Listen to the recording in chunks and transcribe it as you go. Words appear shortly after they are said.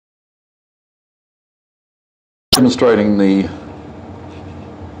Demonstrating the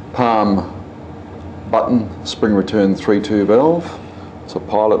Palm button spring return 3-2 valve. It's a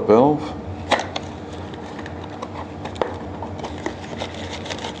pilot valve.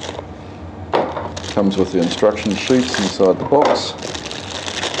 Comes with the instruction sheets inside the box.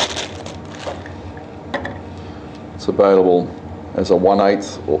 It's available as a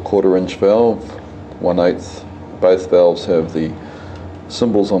 1/8 or 1/4 inch valve. 1/8. Both valves have the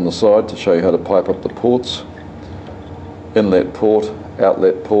symbols on the side to show you how to pipe up the ports. Inlet port,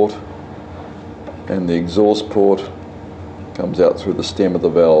 outlet port, and the exhaust port comes out through the stem of the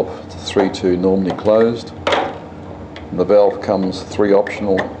valve. It's a 3-2 normally closed. And the valve comes 3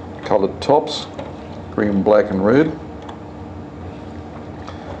 optional coloured tops, green, black and red.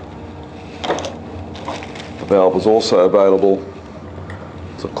 The valve is also available,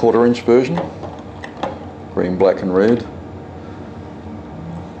 it's a 1/4 inch version, green, black and red.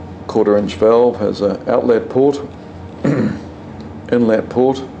 1/4 inch valve has an outlet port, inlet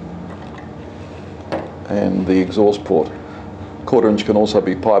port and the exhaust port. 1/4 inch can also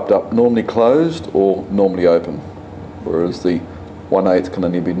be piped up normally closed or normally open, whereas the 1/8 can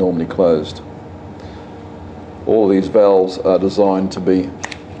only be normally closed. All these valves are designed to be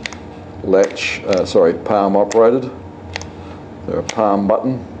palm operated. They're a palm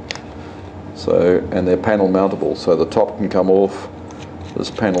button, and they're panel mountable, so the top can come off. This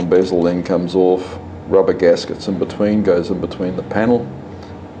panel bezel then comes off. Rubber gaskets in between, goes in between the panel.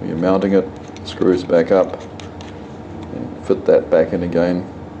 When you're mounting it, screws back up, and fit that back in again,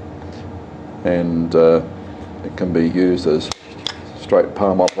 and it can be used as straight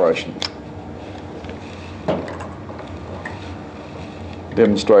palm operation.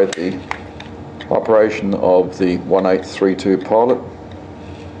 Demonstrate the operation of the 1/8 3-2 pilot.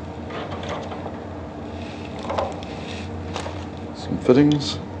 Some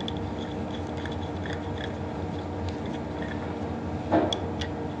fittings.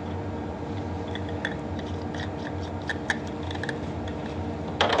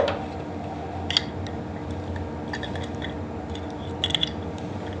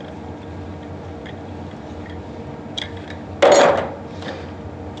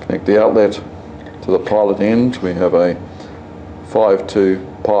 Connect the outlet to the pilot end. We have a 5-2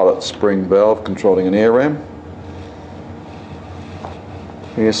 pilot spring valve controlling an air ram.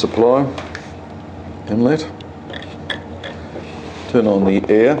 Air supply, inlet. Turn on the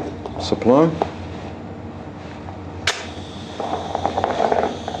air supply.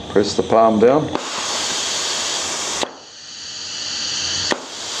 Press the palm down.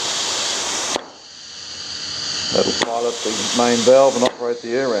 That'll pilot the main valve and operate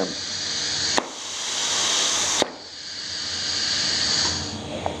the air ram.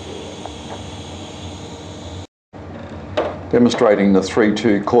 Demonstrating the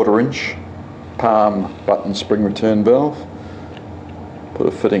 3-2 1/4 inch palm button spring return valve. Put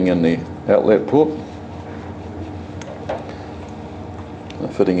a fitting in the outlet port, a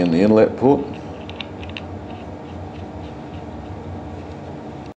fitting in the inlet port.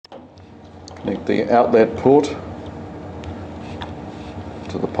 Connect the outlet port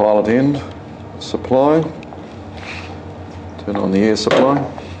to the pilot end supply. Turn on the air supply.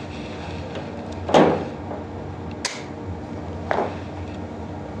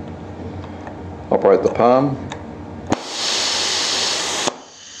 Operate the palm.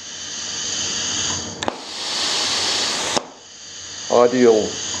 Ideal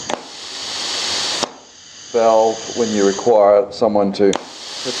valve when you require someone to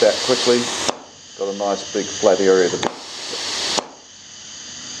hit that quickly. Got a nice big flat area to